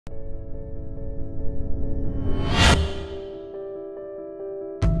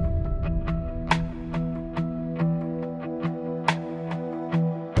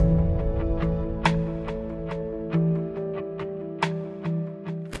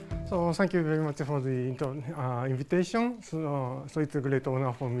So thank you very much for the invitation. So it's a great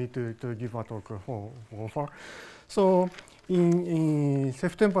honor for me to give a talk for. So in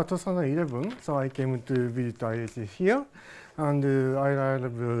September 2011, so I came to visit IHES here, and I arrived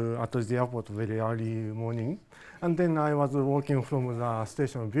at the airport very early morning. And then I was walking from the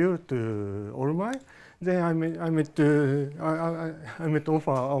station view to Olmai. Then I met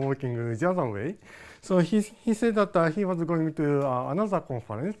offer working the other way. So he said that he was going to another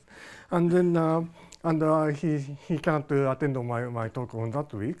conference, and then he cannot attend my talk on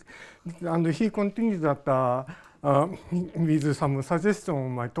that week. And he continued that with some suggestion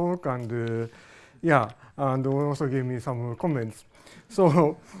on my talk, and and also gave me some comments.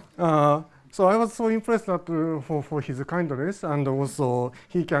 So so I was so impressed that for his kindness, and also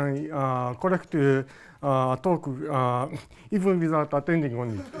he can correct talk even without attending on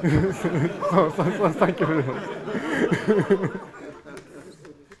it. so thank you very much.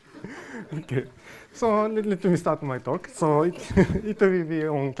 Okay, so let me start my talk. So it will be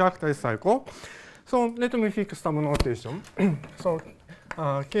on character cycle. So let me fix some notation. So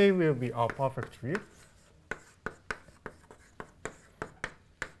K will be our perfect sheaf.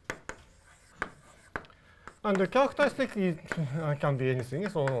 And the characteristic can be anything,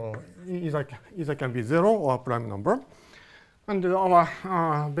 so either can be 0 or a prime number. And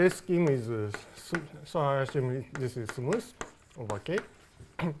our base scheme is, so I assume this is smooth over K.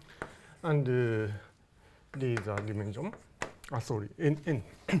 And these are dimension, sorry, N.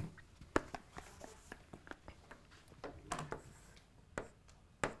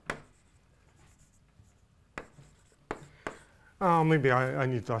 Maybe I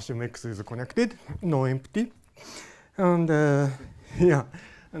need to assume X is connected, no empty. And yeah,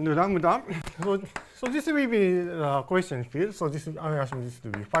 and lambda. So this will be the question field. So this I assume this to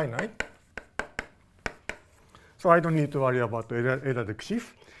be finite. So I don't need to worry about the erratic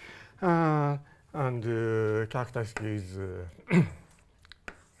sheaf. And characteristic is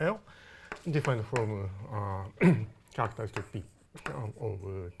L, defined from characteristic P of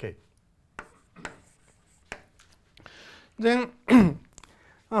K. Then,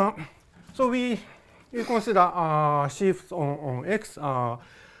 so we consider sheaves on X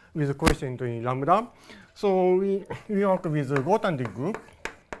with a coefficient in lambda. So we work with a Grothendieck group.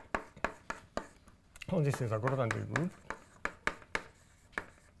 So this is a Grothendieck group.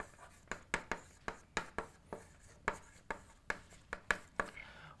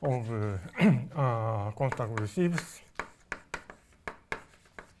 Of constructible sheaves.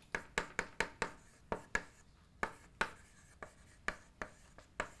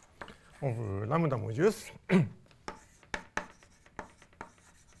 Of lambda modules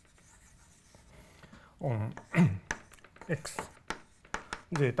on X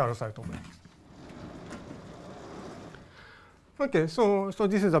zeta Saito. Okay, so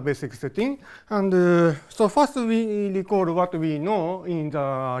this is a basic setting, and so first we recall what we know in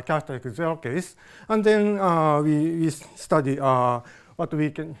the characteristic 0 case, and then we study what we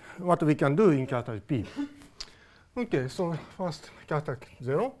can do in characteristic P. Okay, so first characteristic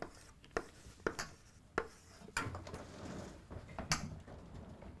 0.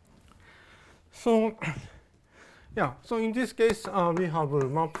 So, yeah, so in this case, we have a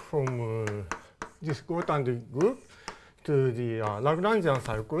map from this Grothendieck group to the Lagrangian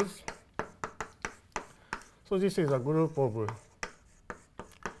cycles. So this is a group of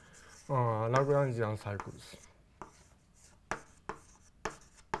Lagrangian cycles.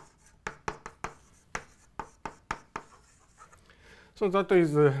 So that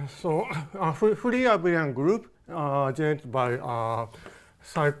is so a free abelian group generated by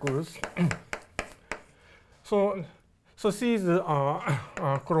cycles. So these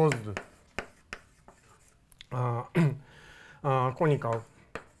are closed conical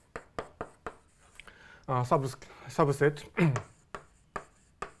subset.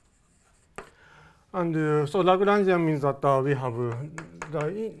 And so Lagrangian means that we have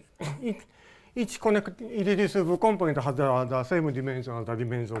each irreducible component has the same dimension as the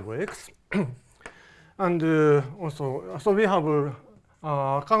dimension of X. And also, so we have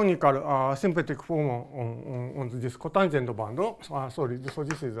canonical symplectic form on this cotangent band. Sorry, so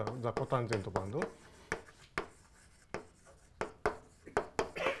this is the cotangent band.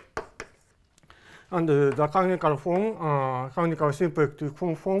 And the canonical form, canonical symplectic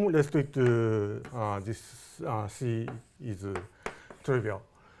form restricted to this C is trivial.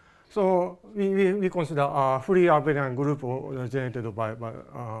 So we consider a free abelian group generated by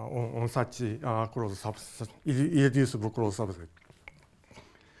on such closed subset, irreducible closed subset.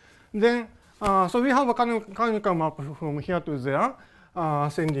 Then, so we have a canonical map from here to there,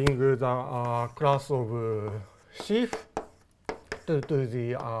 sending the class of sheaf to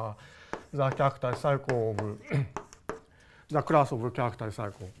the character cycle of the class of character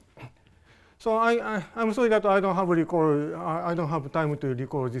cycle. So I'm sorry that I don't have time to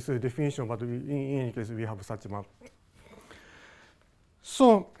recall this definition, but in any case we have such a map.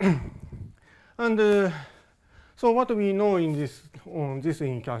 So and so what we know in this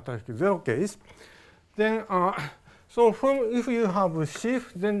in characteristic 0 case, then so if you have a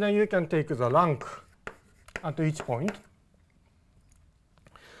sheaf, then you can take the rank at each point.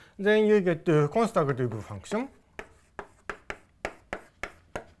 Then you get the constructible function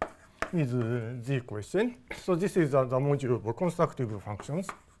with the equation. So this is the module of constructible functions.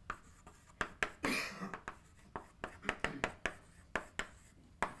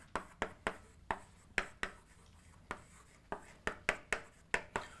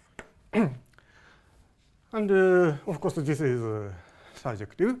 And of course, this is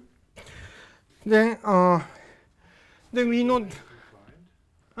surjective. Then we know.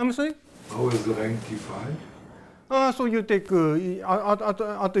 I'm sorry. How is the rank defined? So you take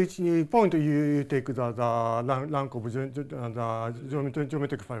at each point you take the rank of the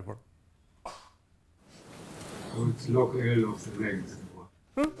geometric fiber. So it's log L of the length.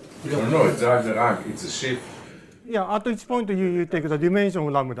 No, it's not the rank. It's a sheaf. Yeah, at each point you take the dimension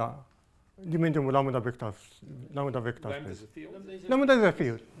of lambda. Dimension of lambda vector space. Lambda is a field. Lambda is a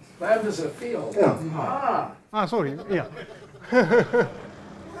field. Lambda is a field. Yeah. Sorry. Yeah.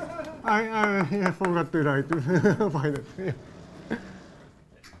 I forgot to write find it.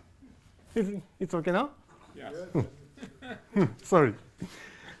 Yeah. It's okay now? Yes. Sorry.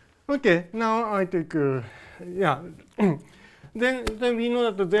 Okay. Now I take yeah. Then we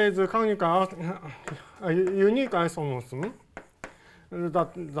know that there is a canonical unique isomorphism.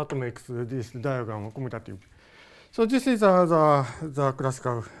 That makes this diagram commutative. So this is the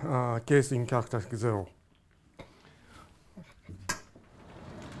classical case in characteristic 0.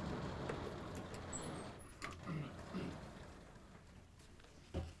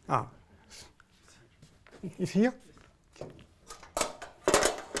 Is here?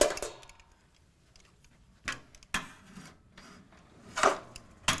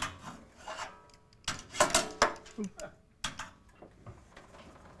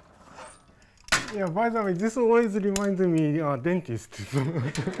 Yeah, by the way, this always reminds me dentist.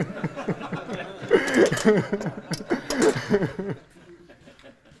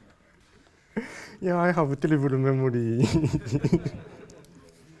 Yeah, I have terrible memory.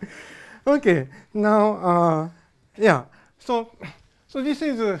 Okay, now, yeah, so this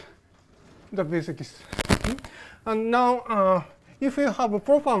is the basics. And now, if you have a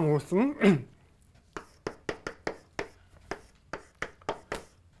proper morphism,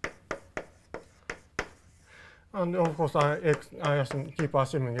 and of course, I keep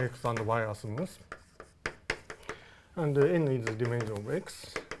assuming x and y are smooth. And n is the dimension of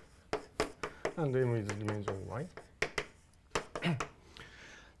x, and m is the dimension of y.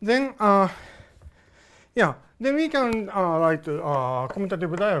 Then, yeah, then we can write a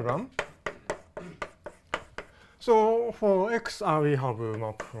commutative diagram. So for x, we have a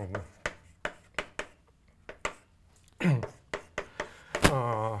map from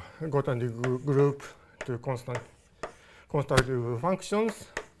Gotterding group to constructive functions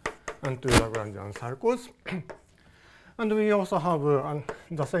and to Lagrangian cycles. And we also have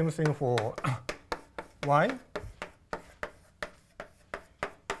the same thing for y.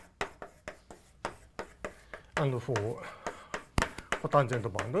 And for cotangent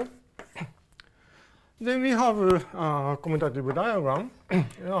bundle. Then we have a commutative diagram.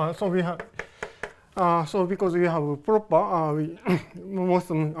 So we have so because we have proper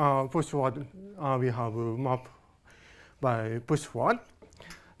most push forward we have a map by push forward.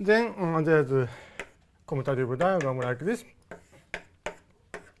 Then there's a commutative diagram like this,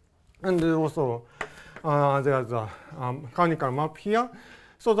 and also there's a canonical map here.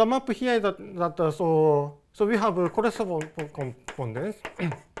 So the map here is that so we have a correspondence.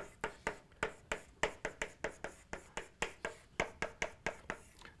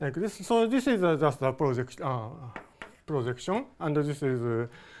 Like this. So this is just a projection, and this is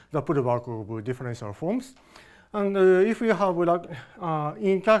the pullback of differential forms. And if we have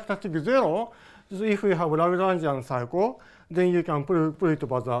in characteristic 0, so if we have Lagrangian cycle, then you can put it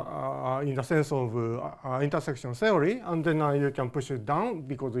in the sense of intersection theory, and then you can push it down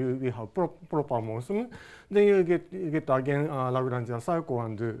because we have proper morphism. Then you get again Lagrangian cycle,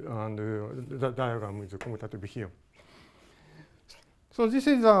 and the diagram is commutative here. So this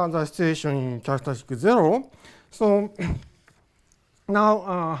is the situation in characteristic 0. So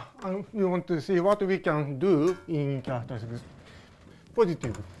now we want to see what we can do in characteristic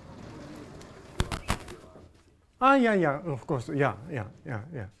positive. Yeah, of course. Yeah.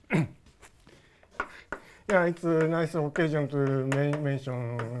 Yeah, it's a nice occasion to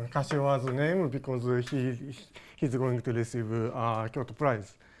mention Kashiwa's name because he's going to receive Kyoto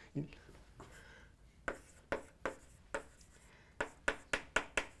Prize.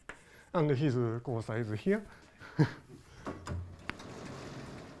 And his course is here.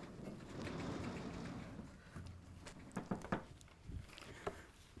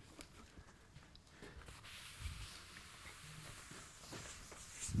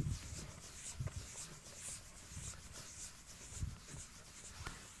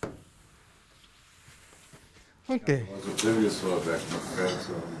 Okay. Was a previous work back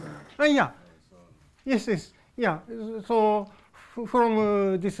Yeah. Yes. Yeah. So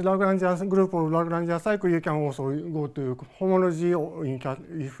from this Lagrangian group of Lagrangian cycle, you can also go to homology or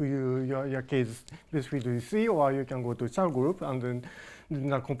if your case this field is C, or you can go to Char group, and then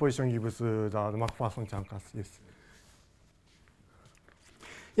the composition gives the McPherson-Chan-Cass. Yes.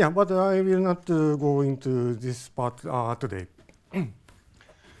 Yeah, but I will not go into this part today.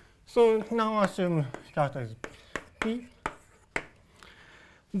 So now assume character is P.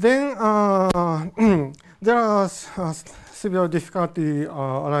 Then there are severe difficulty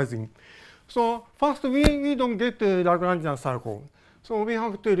arising. So first, we don't get the Lagrangian cycle. So we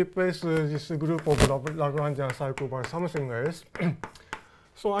have to replace this group of Lagrangian cycle by something else.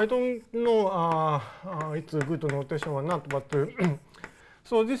 So I don't know it's a good notation or not, but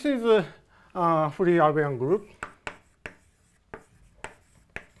so this is a free abelian group.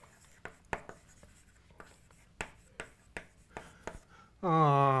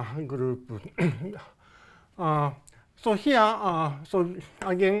 So here, so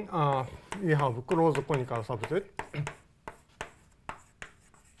again, we have closed conical subset.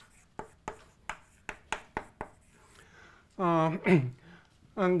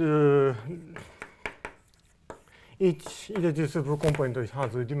 And each irreducible component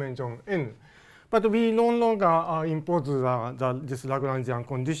has a dimension n. But we no longer impose this Lagrangian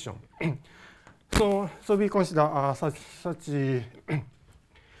condition. So we consider such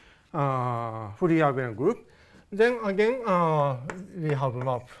free abelian group. Then again, we have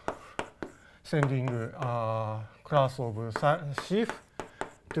map sending class of sheaf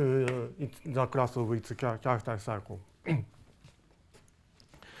to the class of its character cycle.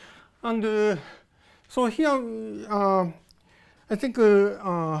 And so here, I think,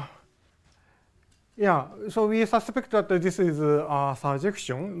 yeah, so we suspect that this is a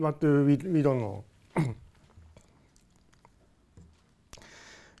surjection, but we don't know.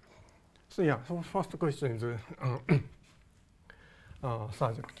 So yeah, so first question is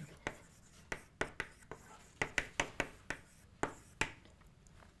surjective.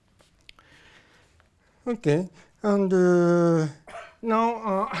 Okay, and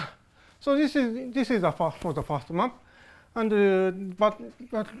now so this is for the first map, and but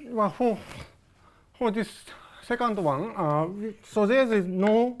for this second one, so there is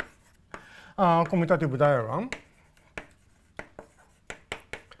no commutative diagram.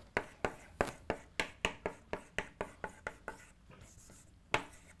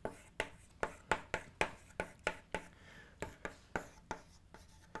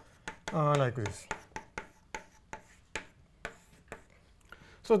 Like this.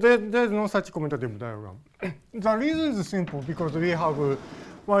 So there is no such commutative diagram. The reason is simple because we have a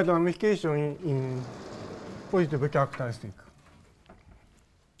wide ramification in positive characteristic.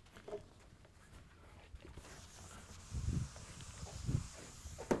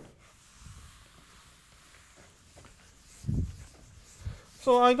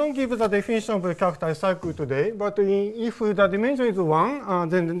 So I don't give the definition of the character cycle today, but if the dimension is 1,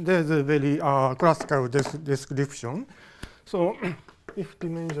 then there's a very classical description. So if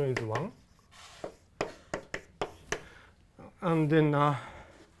dimension is 1, and then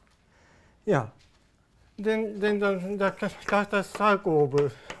yeah, then the character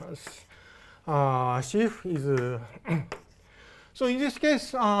cycle of sheaf is so in this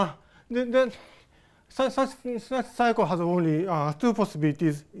case such cycle has only two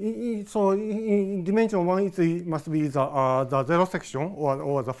possibilities. So in dimension 1, it must be the zero section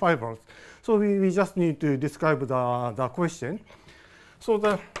or the fibers. So we just need to describe the question. So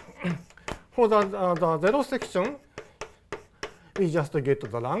for the zero section, we just get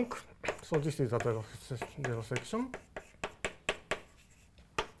the rank. So this is the zero section.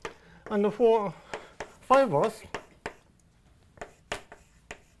 And for fibers,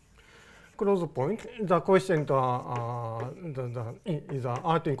 close point, the coefficient is an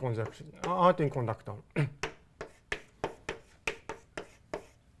artin conductor.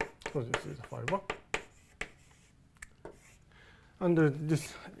 So this is a fiber. And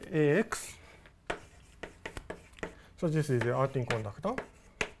this AX So this is the earthing conductor.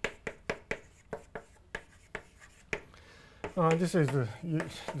 This is the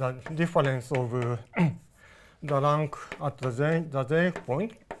difference of the rank at the zenith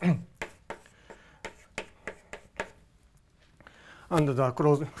point and the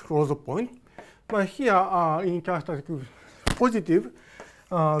close point. But here, in characteristic positive,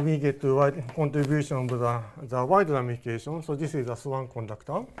 we get the contribution of the wide ramification. So this is a swan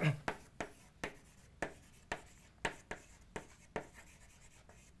conductor.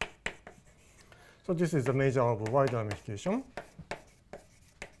 So this is the measure of wide ramification.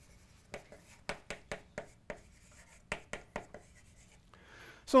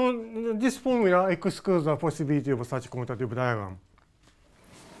 So this formula excludes the possibility of such compatible diagram.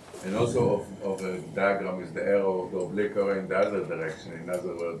 And also of a diagram is the arrow of the oblique arrow in the other direction. In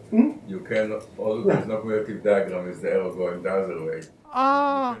other words, you cannot, although there is no commutative diagram, is the arrow going the other way. You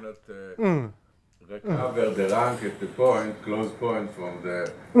cannot recover the rank at the point, close point from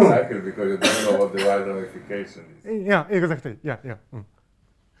the cycle because you don't know what the wide ramification is. Yeah, exactly. Yeah.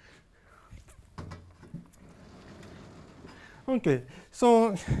 Okay,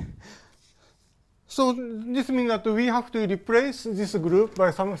 so this means that we have to replace this group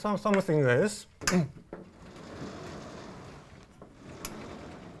by something else.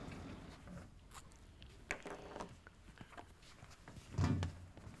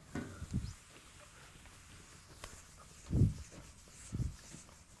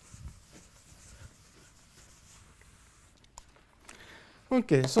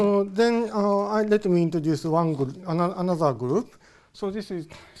 Okay, so then let me introduce another group. So this is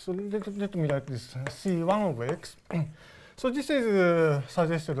let me write this C1 of x. So this is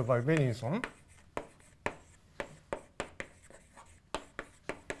suggested by Benison.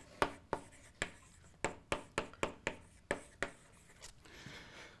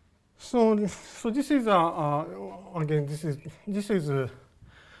 So this is again this is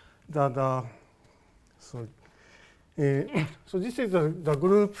so this is the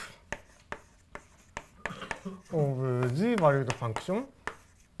group of z-valued function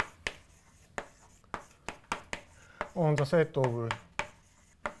on the set of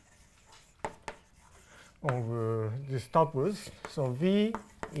these tuples. So V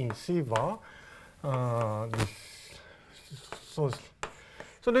in C bar. So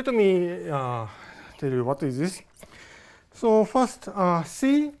let me tell you what is this. So first,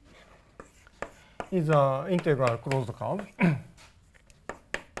 C is an integral closed curve.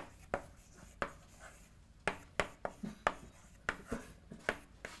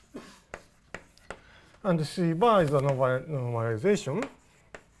 And C bar is a normalization.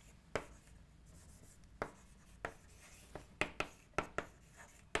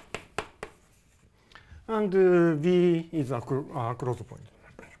 And V is a closed point.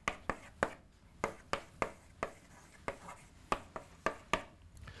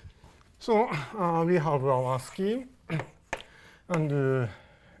 So we have our scheme, and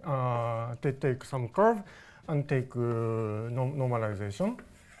they take some curve and take normalization.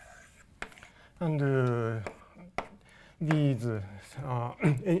 And V is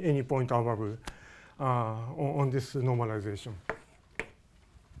any point above on this normalization.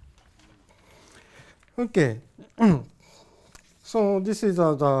 Okay. So this is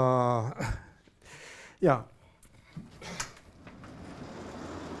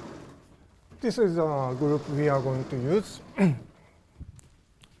this is a group we are going to use.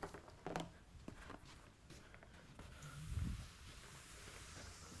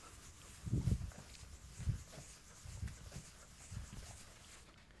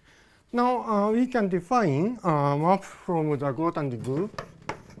 Now we can define a map from the Grothendieck group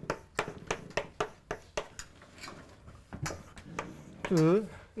to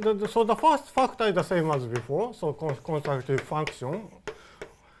so the first factor is the same as before, so constructive function.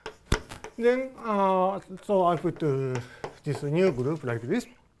 Then so I put this new group like this.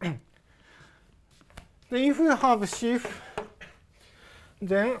 Then if you have sheaf,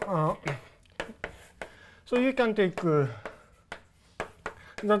 then so you can take the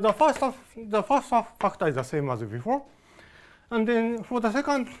first factor is the same as before, and then for the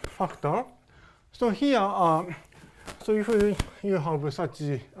second factor, so here so if you have such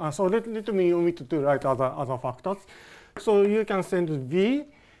so let me omit to write other factors. So you can send V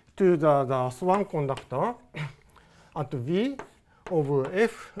to the swan conductor at V over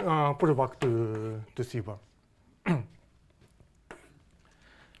F pull back to C bar.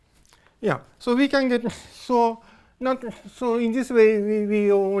 Yeah, so we can get so in this way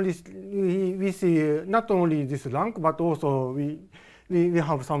we see not only this rank but also we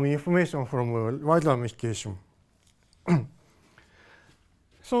have some information from wide ramification.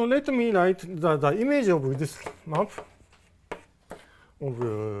 So let me write the image of this map.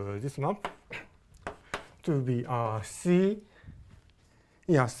 of this map to be C,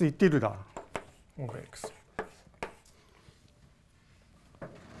 yeah, C tilde of x.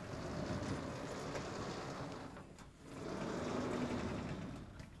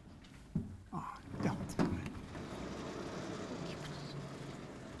 Yeah.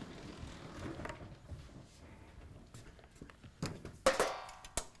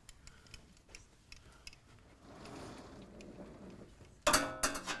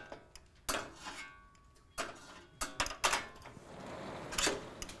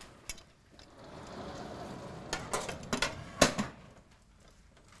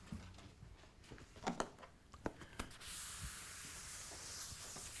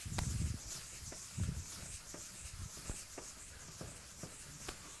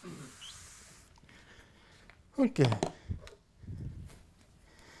 Okay.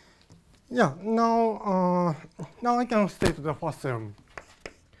 Yeah. Now I can state the first theorem.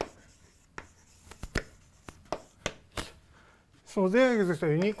 So there is a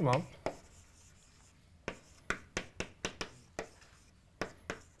unique map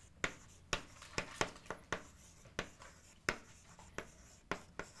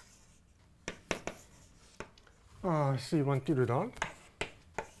C1 tilde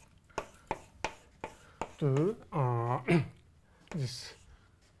to this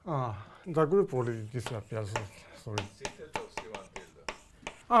the group already disappears. Sorry. C-tilde or C1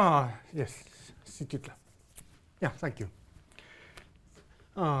 tilde? Yes, C tilde. Yeah, thank you.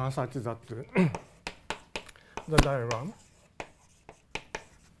 Such that the diagram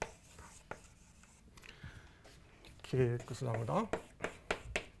kx lambda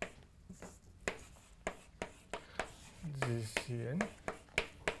GCN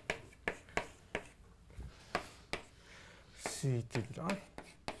C tilde.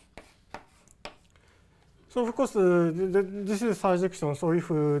 So of course this is surjection. So if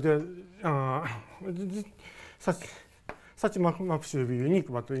such map should be unique,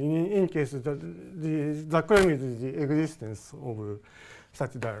 but in any case the claim is the existence of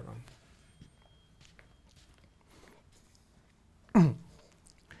such diagram.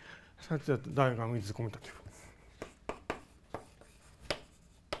 Such that diagram is commutative.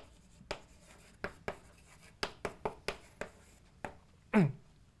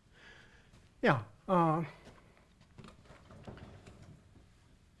 Yeah.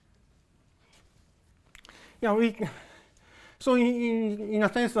 Yeah, so in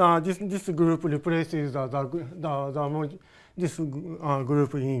a sense, this group replaces this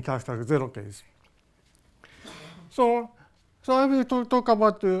group in character 0 case. So I will talk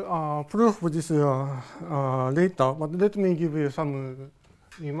about proof of this later, but let me give you some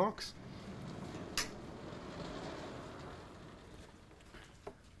remarks.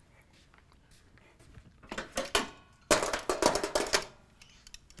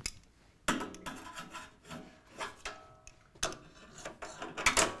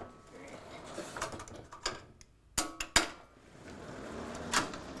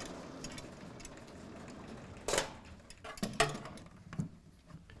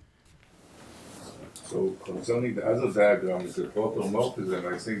 So concerning the other diagram, the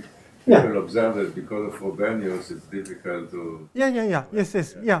protomorphism, I think people observe that because of Frobenius, it's difficult to. Yeah.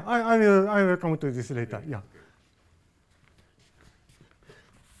 Yes. Yeah, I will come to this later. Yeah.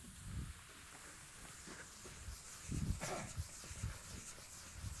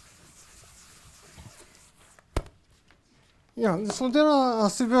 Yeah. So there are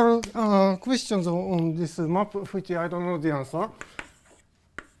several questions on this map which I don't know the answer.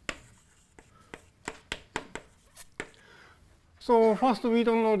 So first, we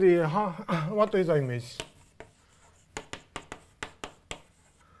don't know the what is the image.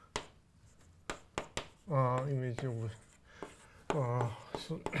 Image of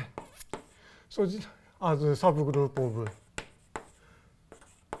so as a subgroup of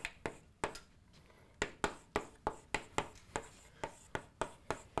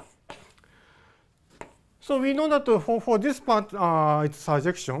so we know that for this part it's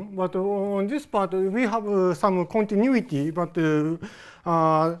surjection, but on this part we have some continuity, but the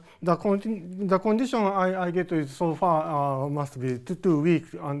condition I get is so far must be too weak,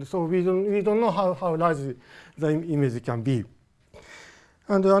 and so we don't know how large the image can be.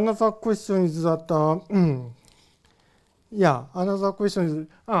 And another question is that another question is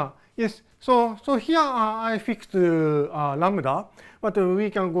yes. So here I fixed lambda, but we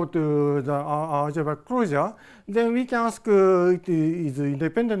can go to the algebraic closure. Then we can ask it is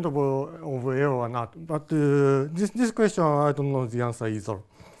independent of error or not. But this question I don't know the answer either.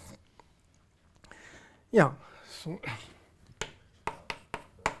 Yeah. So.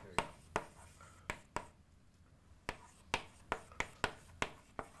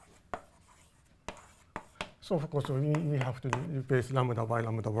 So of course we have to replace lambda by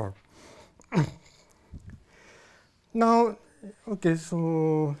lambda bar. Now, okay,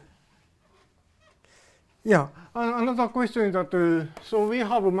 so yeah, another question is that so we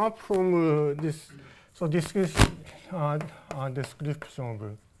have a map from this. So this is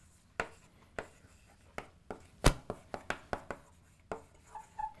description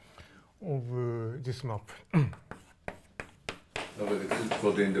of this map. No, but it's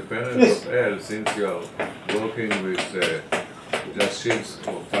for the independence of L, since you are working with just sheaves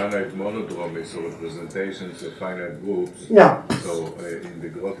of finite monodromies or representations of finite groups. Yeah. So in the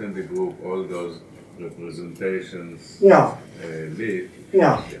Grothendieck group, all those representations live.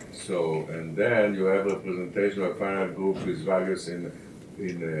 Yeah. So, and then you have representation of finite group with values in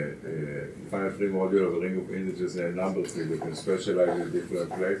finite free module of a ring of integers and a number field. You can specialize in different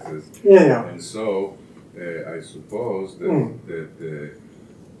places. Yeah, yeah. And so, I suppose that,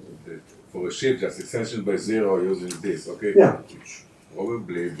 that for a sheaf, just extension by zero using this, okay? Yeah.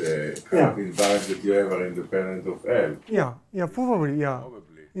 Probably the kind of invariants that you have are independent of L. Yeah, yeah, probably, yeah.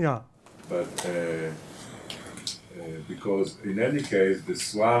 Probably. Yeah. But because in any case, the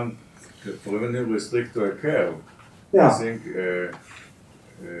swan, for even if restrict to a curve, I think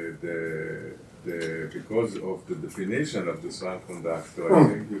because of the definition of the swan conductor, I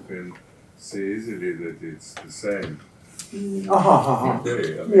think you can see easily that it's the same. Okay, I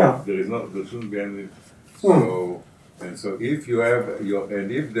mean, there shouldn't be any. So, and so if you have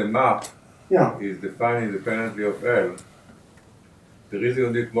and if the map is defined independently of L, there is a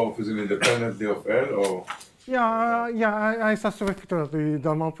unique morphism independently of L, or? I suspect that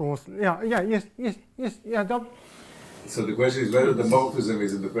the map was, So the question is whether the morphism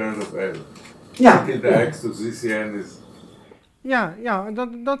is independent of L. Yeah. Until the X to ZCN is. That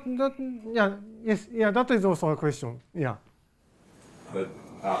is also a question, yeah. But,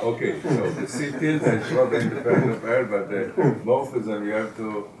 okay, so the C tilde is not independent of L, but the morphism you have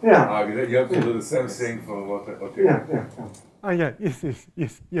to argue, you have to do the same thing for what, okay. Probably it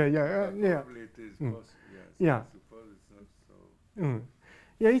is possible, yes. I suppose it's not so.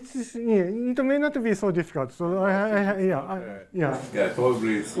 It may not be so difficult. So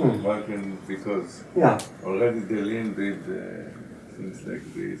probably it's one can, because already the Lin did things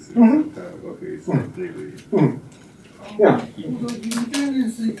like this. Okay, it's not really.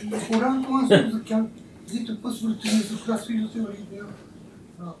 Independence for rank concepts, is it possible to use the class field theory there?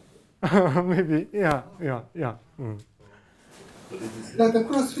 Maybe, The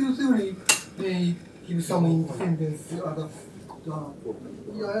class field theory may give some independence and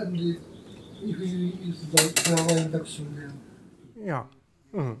if you use the Flower induction then.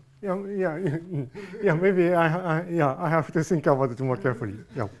 Maybe I have to think about it more carefully.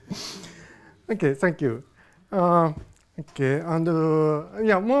 Okay, thank you. Okay, and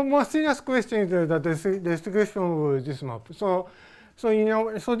more serious question is the distribution of this map. So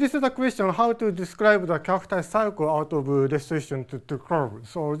this is the question how to describe the characterized cycle out of distribution to curve.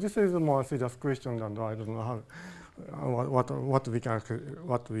 So this is a more serious question, and I don't know how what we can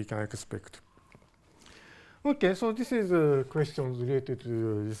expect. Okay, so this is questions related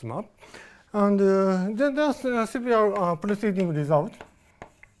to this map, and then there's several preceding results.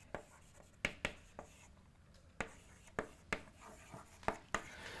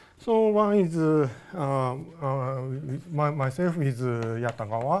 So one is myself is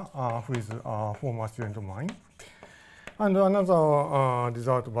Yatagawa, who is a former student of mine, and another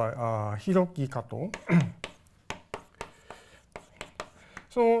result by Hiroki Kato.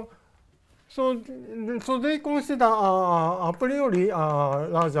 So they consider a priori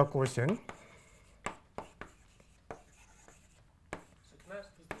larger quotient.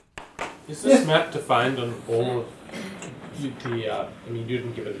 Is this map defined on all I mean, you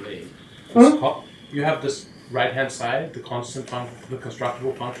didn't give it a name. You have this right-hand side, the constant function, the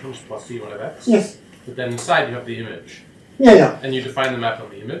constructible functions plus c1 of x. Yes. But then inside you have the image. And you define the map on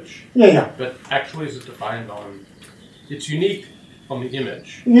the image. But actually, is it defined on? It's unique on the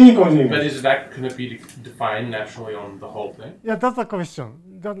image. But is that going to be defined naturally on the whole thing? Yeah, that's a question.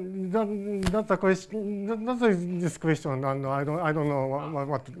 That's a question. That's this question, and I don't know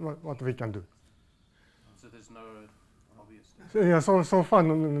what we can do. So there's no obvious. So far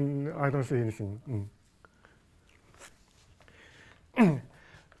I don't see anything.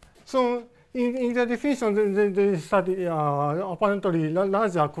 So in the definition, they study apparently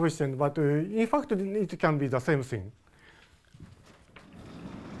larger question, but in fact it can be the same thing.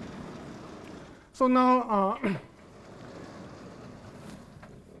 So now,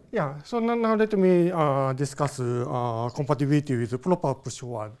 so now let me discuss compatibility with proper push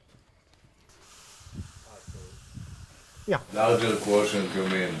forward. Larger quotient, you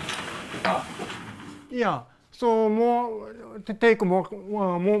mean? Yeah. So more to take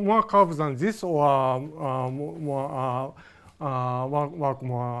more curves than this, or work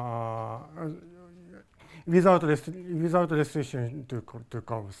more without restriction to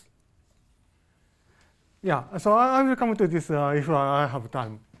curves. Yeah. So I will come to this if I have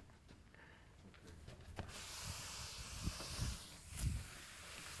time.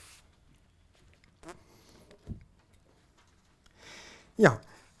 Yeah.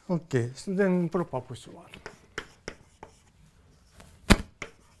 Okay. So then proper push forward.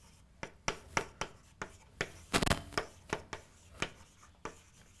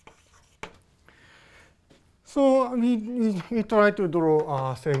 So we try to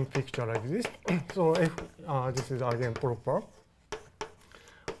draw same picture like this. So if this is again proper,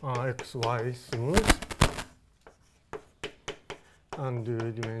 x, y smooth, and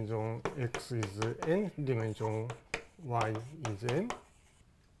dimension x is n, dimension y is n.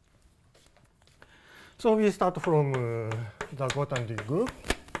 So we start from the quadratic group,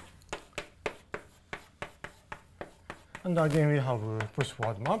 and again we have a push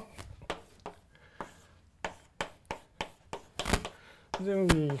forward map. Then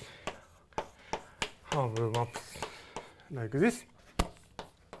we have maps like this.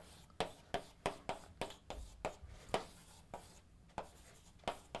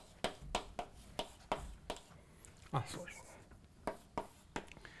 Sorry.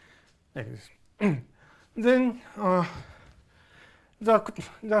 Like this. Then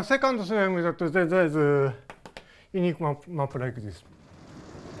the second theorem is that there is a unique map like this.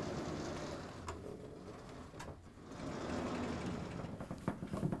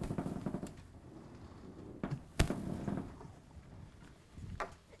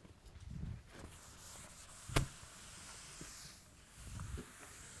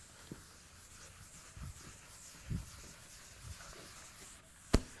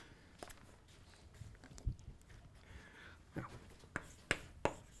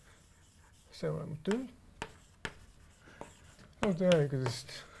 Theorem 2. So there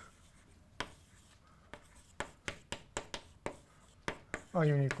exists a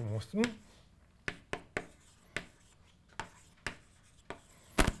unique motion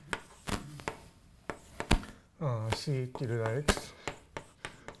c tilde x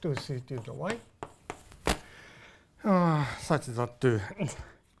to c tilde y such that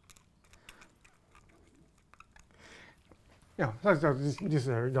yeah, such that this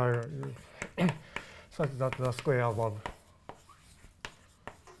such that the square above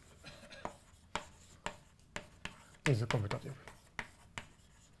is compatible.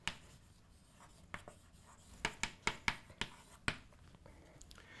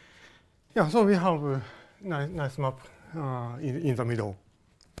 Yeah, so we have a nice map in the middle.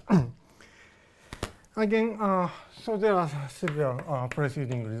 Again, so there are several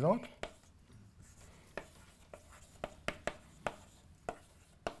preceding results.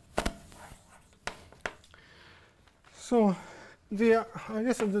 So I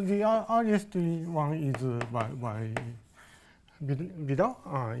guess the earliest one is by Vida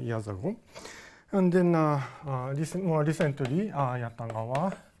years ago, and then more recently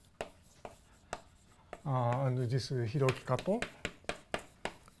Yatagawa and this Hiroki Kato,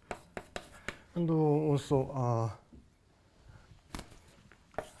 and also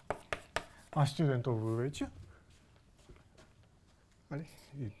a student of which.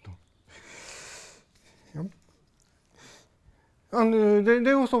 And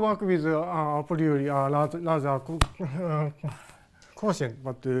they also work with a priori larger quotient,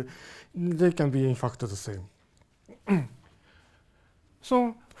 but they can be in fact the same.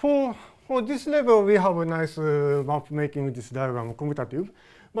 So for this level, we have a nice map making this diagram commutative,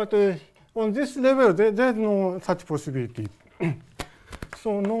 but on this level, there's no such possibility.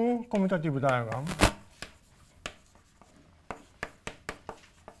 So no commutative diagram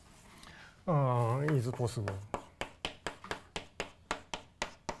is possible.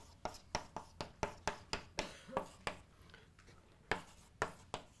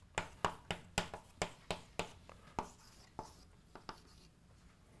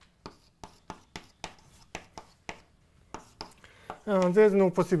 There's no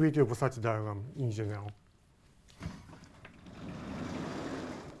possibility of such diagram in general.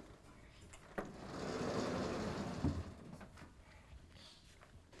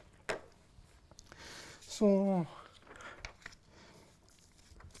 So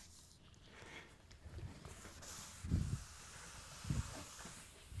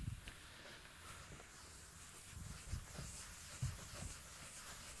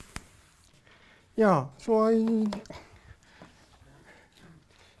yeah,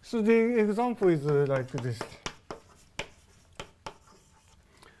 so the example is like this.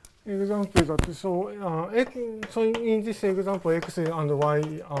 example that so in this example x and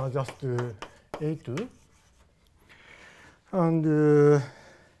y are just A2, and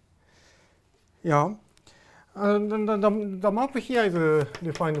yeah, and the map here is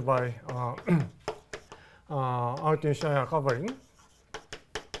defined by Artin-Shire covering.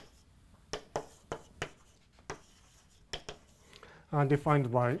 Defined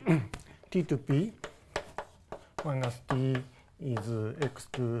by T to P minus T is x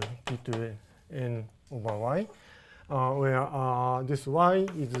to T to N over y, where this y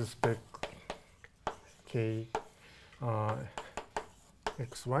is spec K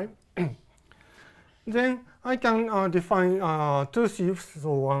xy. Then I can define two sheaves,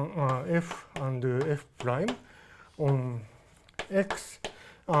 so one f and f prime on x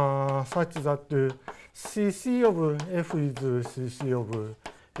such that cc of f is cc of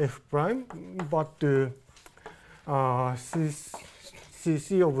f prime, but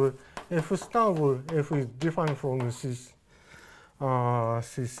cc of f star of f is different from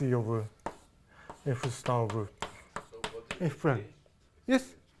cc of f star of f prime. Yes?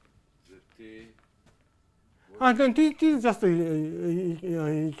 Then T is just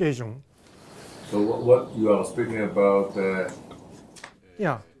an equation. So what you are speaking about?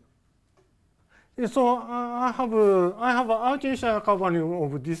 Yeah. So I have an Artin-Shire covering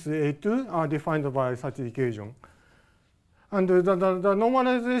of this A2 defined by such equation, and the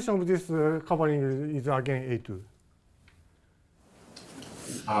normalization of this covering is again A2.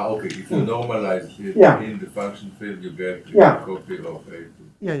 Okay. If you normalize it in the function field, you get a copy of A2.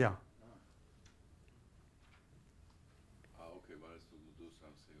 Yeah, yeah. Okay, but it's to do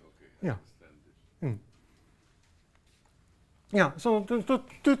something. Okay, Yeah. I understand this. Yeah. So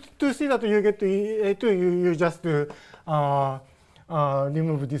to see that you get to A2, you just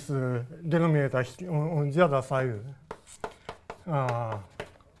remove this denominator on the other side.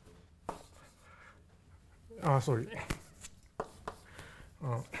 Sorry.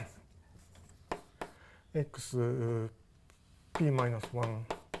 X p minus 1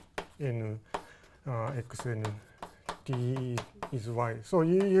 n xn t is y. So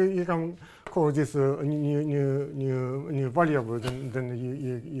you can call this new variable, then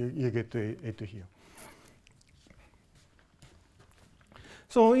you get A2 here.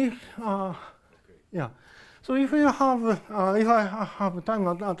 So if yeah. So if you have, if I have time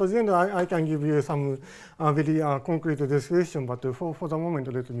at the end, I can give you some very concrete description. But for the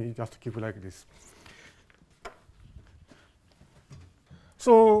moment, let me just keep like this.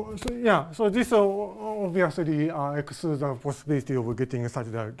 So yeah. So this obviously excludes the possibility of getting such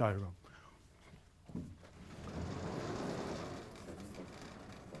a diagram.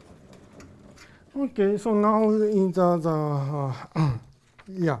 Okay. So now in the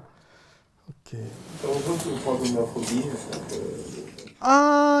yeah. Okay.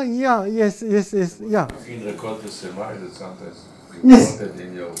 Yeah, yes, yeah. In record to surmise it sometimes reported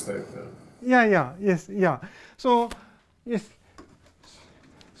in your paper. Yeah, yes, yeah. So, yes.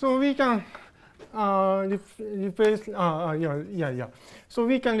 So we can replace, yeah. So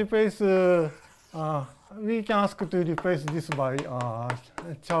we can replace, we can ask to replace this by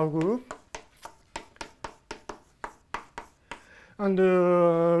Chow group. And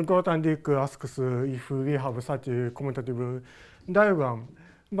Gott and Dick asks if we have such a compatible diagram.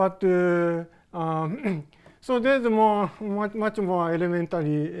 But so there's much more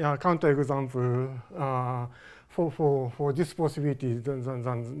elementary counterexample for this possibility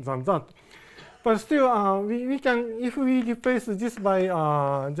than that. But still, we can, if we replace this by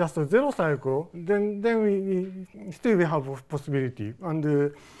just a zero cycle, then we still have a possibility.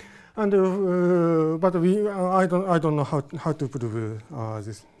 But I don't know how to prove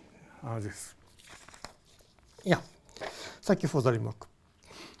this. Yeah. Thank you for the remark.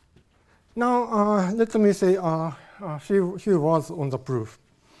 Now let me say a few words on the proof.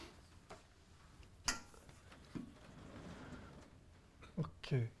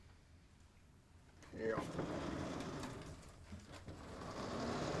 Okay. Yeah.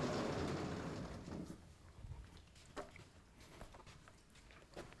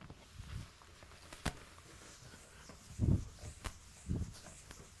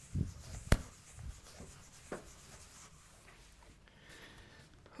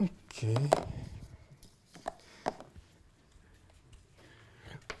 Okay.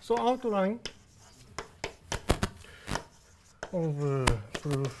 So outline of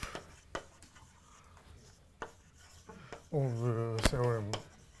proof of theorem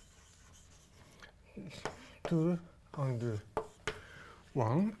 2 and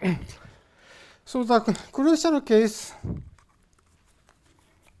 1. So the crucial case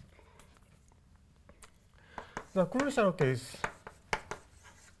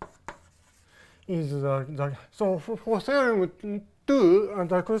is so for theorem 2,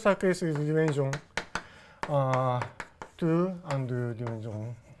 the crucial case is dimension 2 and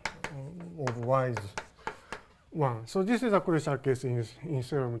dimension of y is 1. So this is a crucial case in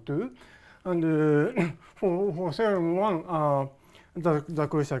theorem 2. And for theorem 1, the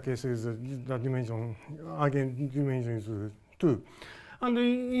crucial case is the dimension, again, dimension is 2.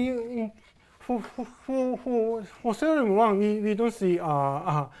 And for theorem 1, we don't see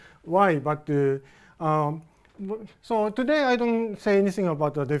y, but so today I don't say anything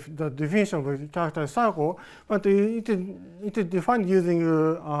about the definition of a characterized circle, but it defined using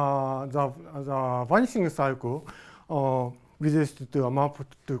the vanishing circle with respect to a map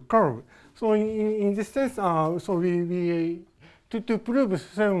to curve. So in this sense, so to prove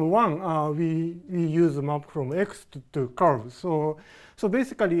theorem 1, we use a map from X to curve. So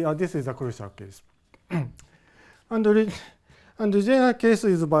basically, this is a crucial case. And the general case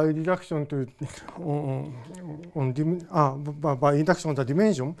is by reduction to by reduction of the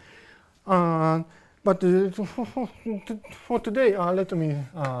dimension. But for today, let me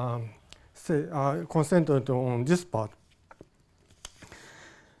concentrate on this part.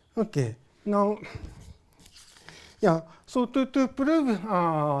 Okay. Now, yeah. So to prove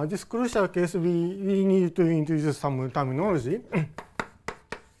this crucial case, we need to introduce some terminology.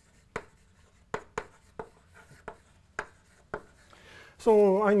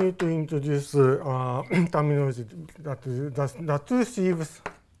 So I need to introduce terminology that the two sheaves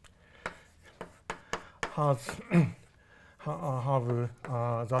have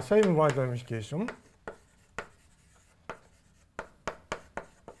the same y ramification.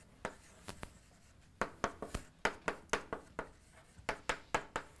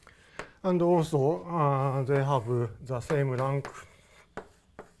 And also they have the same rank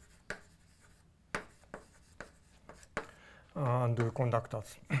and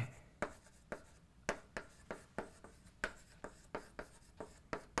conductors.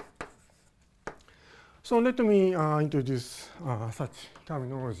 So let me introduce such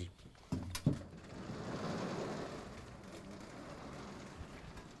terminology.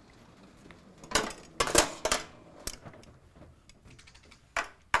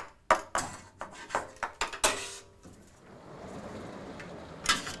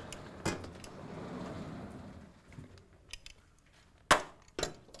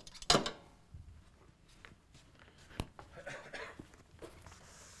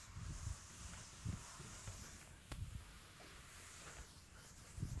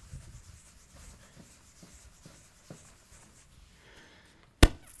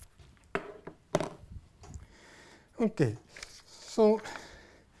 Okay, so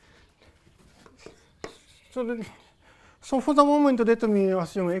for the moment, let me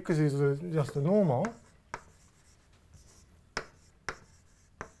assume X is just normal,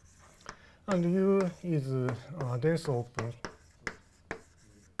 and U is dense open,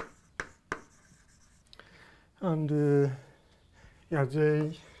 and yeah,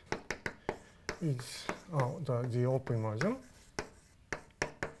 J is the open margin.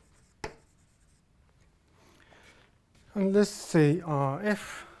 And let's say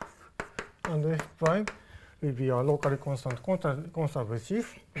F and F prime will be a locally constant constructible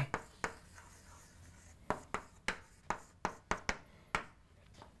sheaf.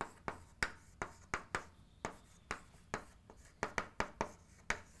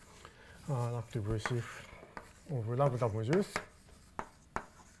 Active sheaf of lambda modules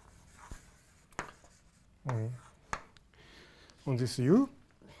on this U.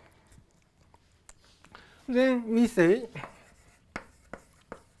 Then we say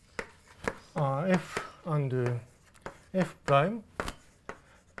F and F prime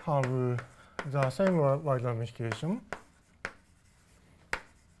have the same y ramification.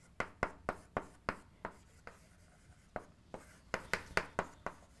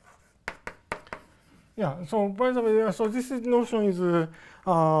 Yeah, so by the way, so this notion is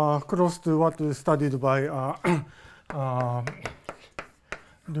close to what is studied by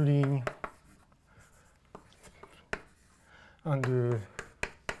during and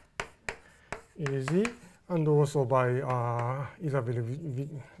EAG, and also by Isabelle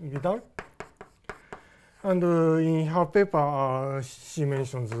Vidal. And in her paper, she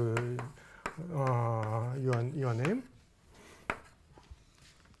mentions your name.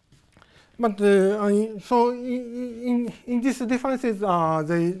 But so in these differences,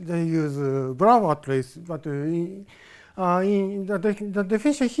 they use Broward trace, but in the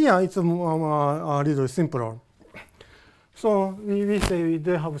definition here, it's a little simpler. So we say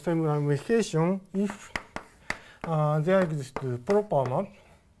they have same ramification if there exists proper map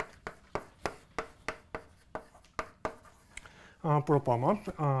proper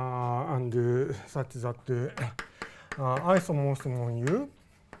map and such that isomorphism on U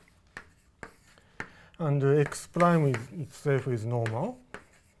and x prime itself is normal.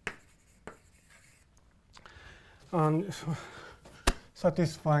 And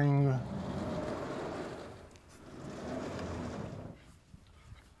satisfying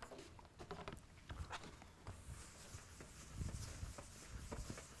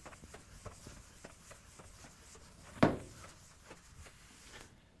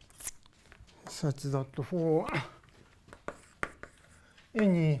such that for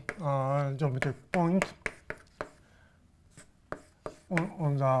any geometric point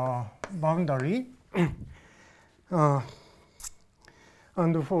on the boundary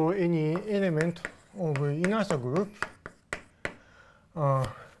and for any element of inertia group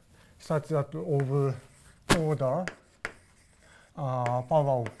such that of order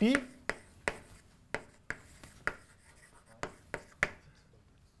power of p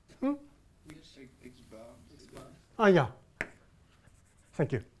yeah.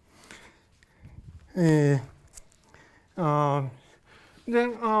 Thank you.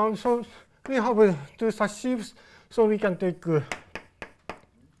 Then, so we have two such sheaves, so we can take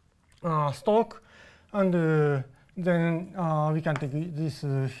stock, and then we can take this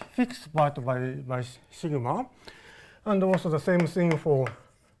fixed part by sigma, and also the same thing for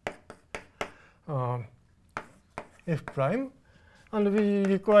f prime, and we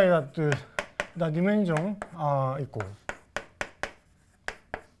require that the dimension are equal.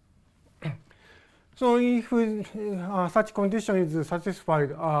 So if such condition is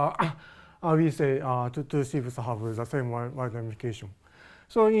satisfied, we say two sheaves have the same wide ramification.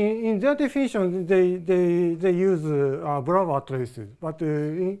 So in their definition, they use Brauer traces, but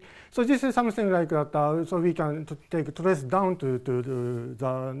so this is something like that. So we can take trace down to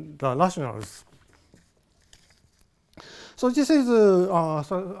the rationals. So this is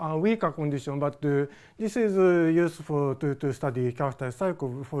a weaker condition, but this is useful to study characterized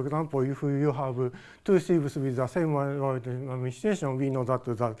cycle. For example, if you have two sheaves with the same ramification, we know that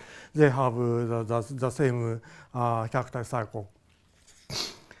they have the same characterized cycle.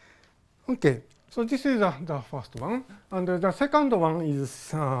 Okay, so this is the first one, and the second one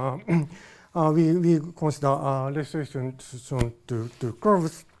is we consider restriction to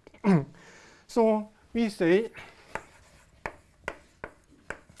curves. So we say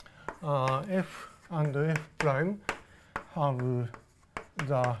f and f prime have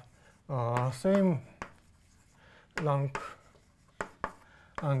the same rank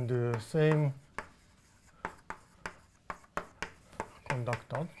and same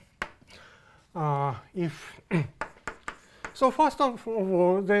conductor. If so, first of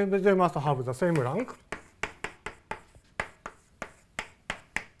all, they must have the same rank.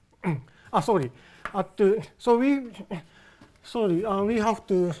 Sorry. So we have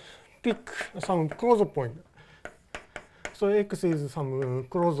to pick some closure point. So x is some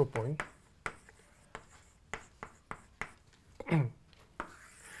closure point.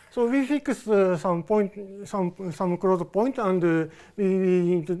 So we fix some closure point, and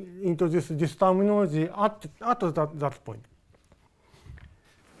we introduce this terminology at that point.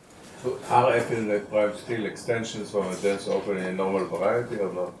 So are f and f prime still extensions from a dense open in a normal variety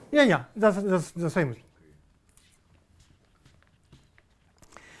or not? Yeah, that's the same.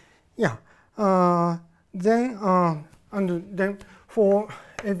 Yeah. Then for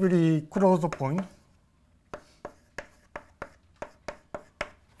every closure point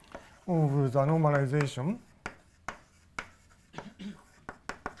of the normalization,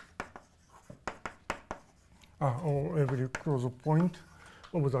 or every closure point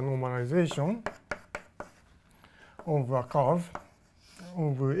of the normalization of a curve,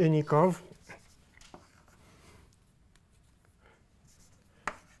 of any curve,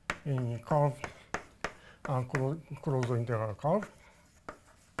 closed integral curve.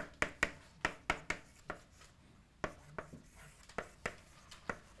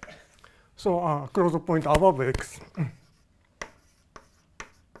 So closure point above x,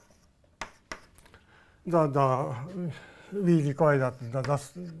 we require that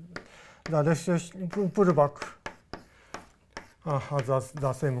the restriction pullback has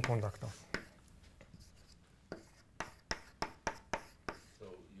the same conductor. So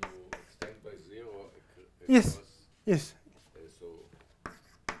you extend by 0 Yes. Yes.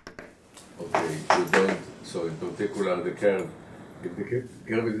 Okay, you don't. So in particular, the curve. If the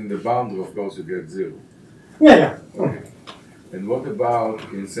curve is in the boundary, of course, you get 0. Yeah. Okay. And what about,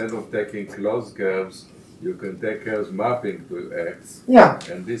 instead of taking closed curves, you can take care of mapping to X. Yeah.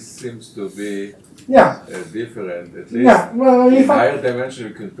 And this seems to be different. At least well, in higher dimension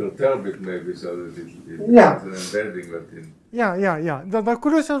you can perturb it maybe so that it's an embedding, but in The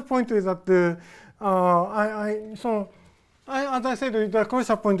crucial point is that as I said, the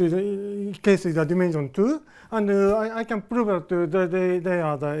crucial point is case is the dimension 2, and I can prove that they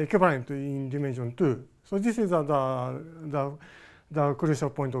are the equivalent in dimension 2. So this is the crucial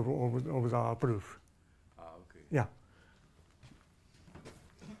point of the proof. Okay. Yeah.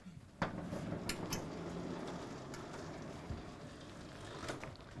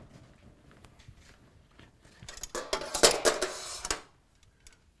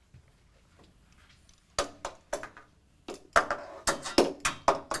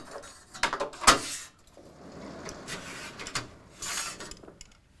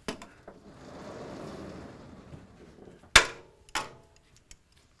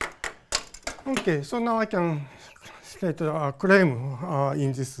 Okay, so now I can state a claim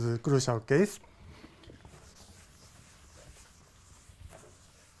in this crucial case.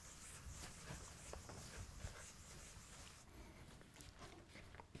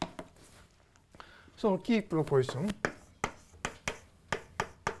 So key proposition.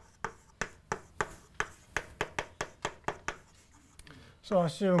 So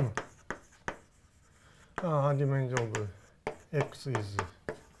assume dimension of x is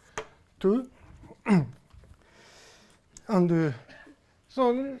 2. And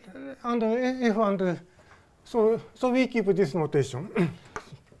so if and so we keep this notation.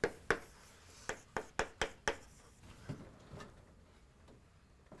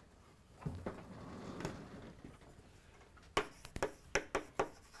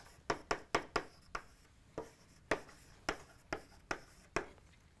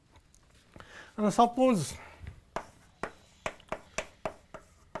 And suppose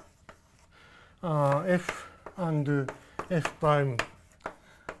f and f prime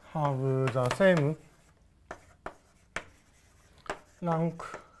have the same rank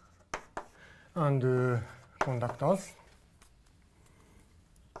and conductors.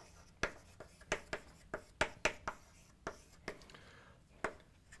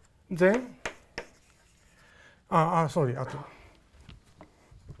 Then, sorry, at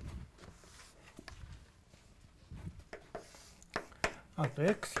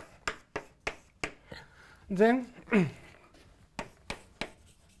x. Then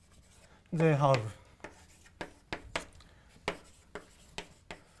they have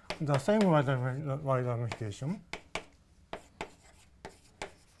the same y ramification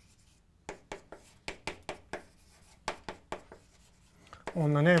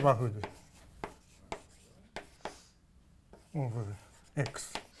on the neighborhood of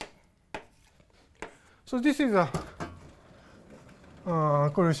x. So this is a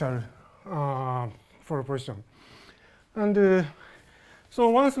crucial proposition. And so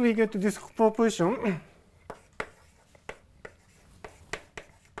once we get this proposition,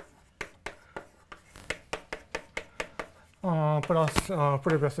 plus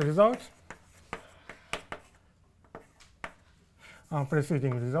previous result,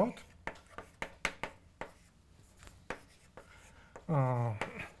 preceding result,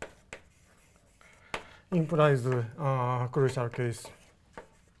 implies crucial case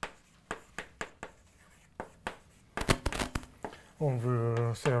of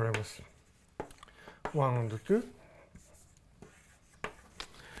theorems 1 and 2,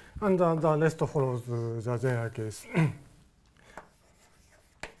 and the rest follows the general case.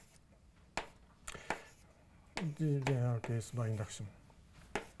 The general case by induction.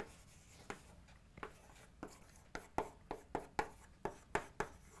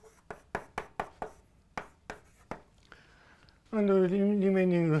 And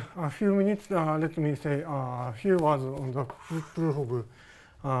remaining a few minutes, let me say a few words on the proof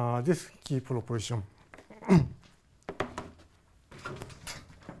of this key proposition.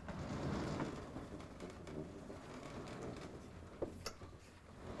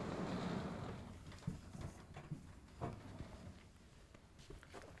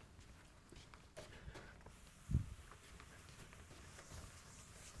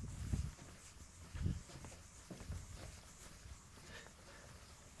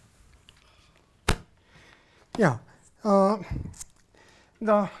 Yeah, the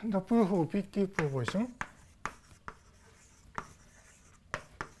proof of PT proposition.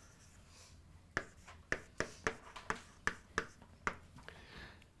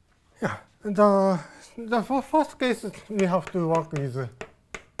 Yeah, the first case we have to work with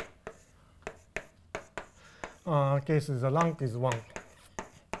case the rank is 1.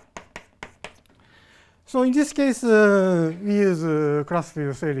 So in this case, we use class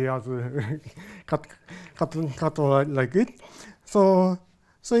field theory as cut like it. So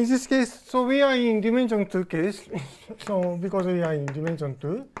in this case, so we are in dimension 2 case. So because we are in dimension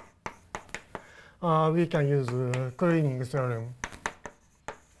 2, we can use cleaning theorem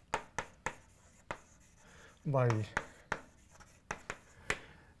by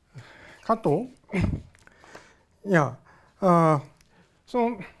Kato. Yeah.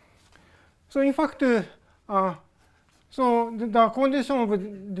 So in fact, so the condition of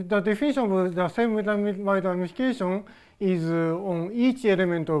the definition of the semi-wide ramification is on each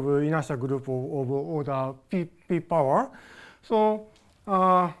element of inertial group of order p power. So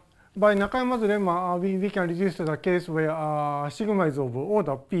by Nakayama's lemma, we can reduce the case where sigma is of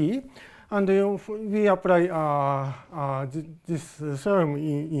order p, and we apply this theorem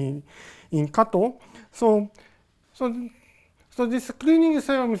in Kato. So this cleaning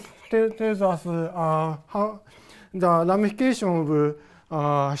theorem tells us how the ramification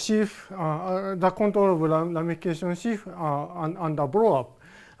of sheaf, the control of ramification sheaf under blow up,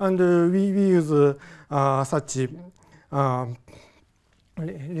 and we use such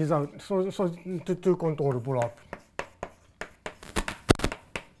result to control blow up,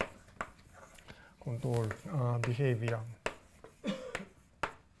 control behavior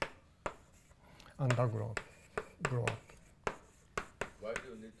under blow up. Why do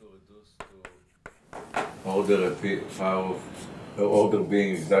you need to reduce to order order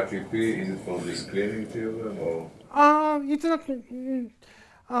being exactly p? Is it from this cleaning theorem or? It's not.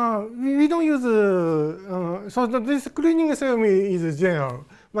 We don't use. So this cleaning theorem is general,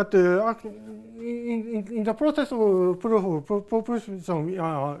 but in the process of proof of proposition,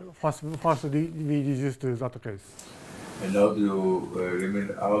 first we reduce to that case. And how do you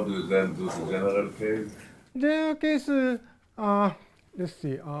how do you then do the general case? General case, let's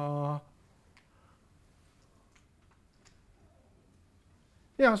see.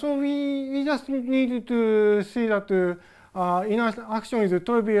 Yeah, so we just need to see that inner action is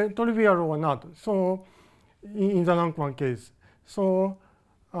trivial or not. So in the rank-1 case. So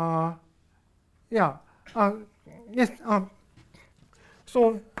yeah, yes.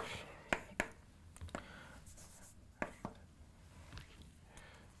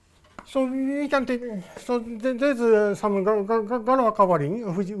 So we can take, so there's some Galois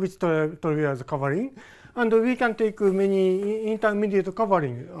covering, which trivial is covering, and we can take many intermediate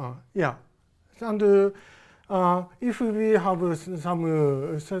covering. Yeah, and if we have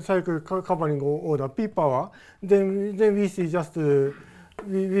some cycle covering order p power, then we see just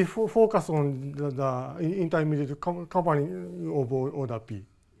we focus on the intermediate covering of order p.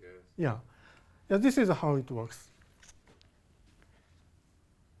 Yes. Yeah, this is how it works.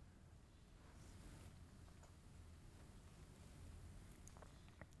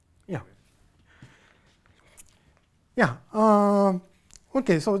 Yeah.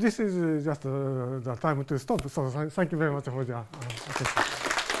 Okay, so this is just the time to stop. So thank you very much for the attention.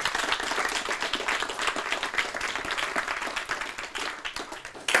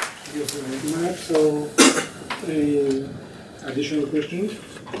 Yes, Mark. So, additional questions?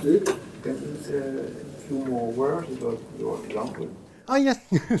 Can you say a few more words about your example? Yes,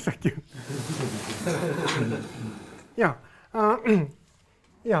 thank you. Yeah.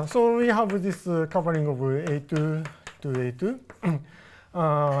 Yeah, so we have this covering of A2 to A2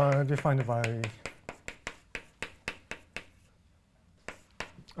 defined by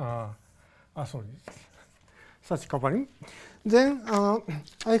such covering. Then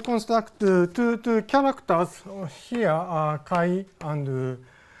I construct two characters here are chi and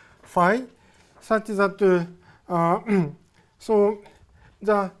phi, such that so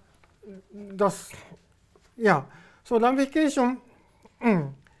yeah, so ramification.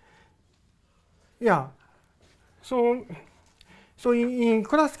 Yeah. So in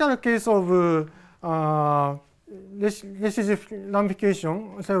classical case of recessive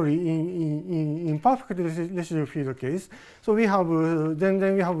ramification theory in perfect recessive field case, so we have then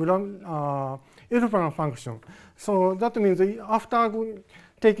we have L-plan function. So that means after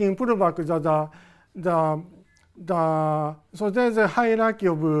taking pullback so there's a hierarchy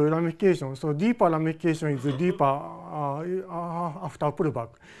of ramification. So deeper ramification is deeper after pullback.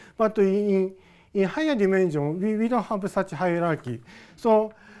 But in higher dimension, we don't have such hierarchy.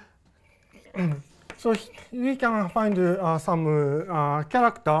 So we can find some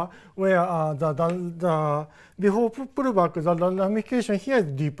character where the before pullback the ramification here is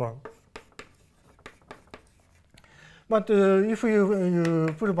deeper. But if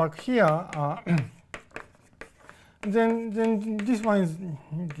you pull back here, then this one is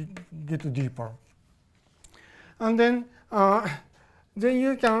get deeper, and then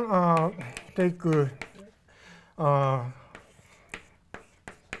you can take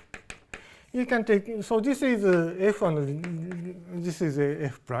you can take, so this is F and this is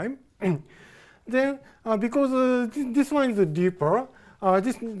F prime. Then because this one is deeper,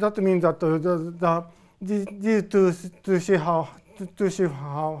 that means that these two sheaves have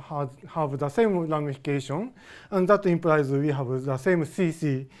the same ramification, and that implies we have the same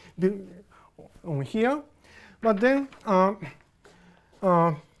CC on here. But then,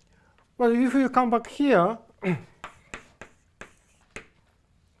 but if you come back here,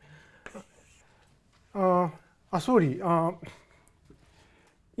 sorry.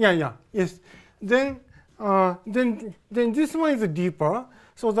 Yes. Then this one is deeper,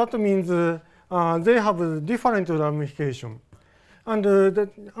 so that means they have a different ramification, and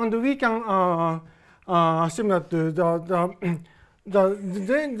we can assume that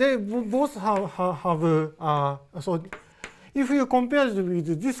they both have so if you compare it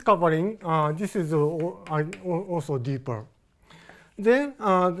with this covering, this is also deeper. Then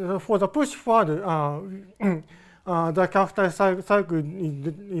for the push forward, the characteristic cycle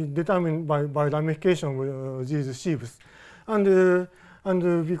is determined by ramification with these sheaves, and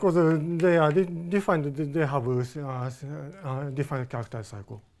because they are different, they have different characteristic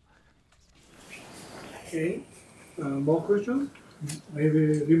cycle. Okay, more questions? I have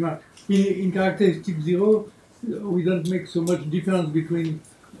a remark. In characteristic 0, we don't make so much difference between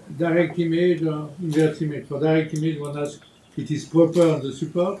direct image or inverse image. For direct image, one asks it is proper on the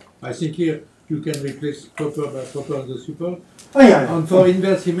support. I think here you can replace proper by proper on the support. And for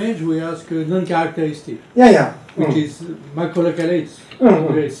inverse image, we ask non-characteristic, which is macrolocally, it's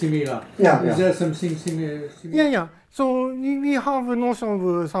very similar. Is there something similar? So we have a notion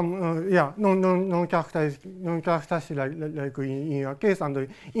of some non-characteristic like in your case, and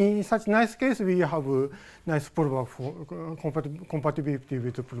in such nice case we have a nice pullback for compatibility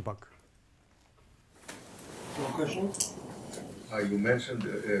with the pullback. More questions? You mentioned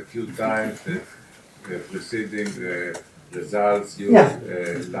a few times that the preceding results use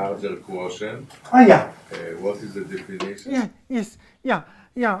a larger quotient. What is the definition?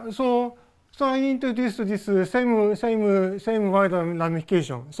 So I introduced this same wide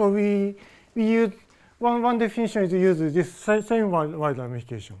ramification. So we use one definition is to use this same wide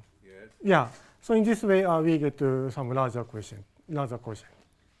ramification. Yes. So in this way we get some larger quotient.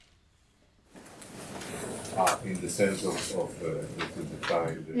 In the sense of to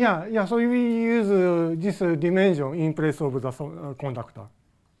define. So we use this dimension in place of the conductor.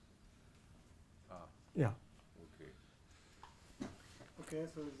 Okay,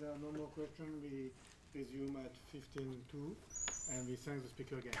 so if there are no more questions, we resume at 15:02, and we thank the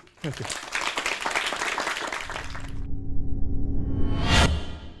speaker again. Thank you.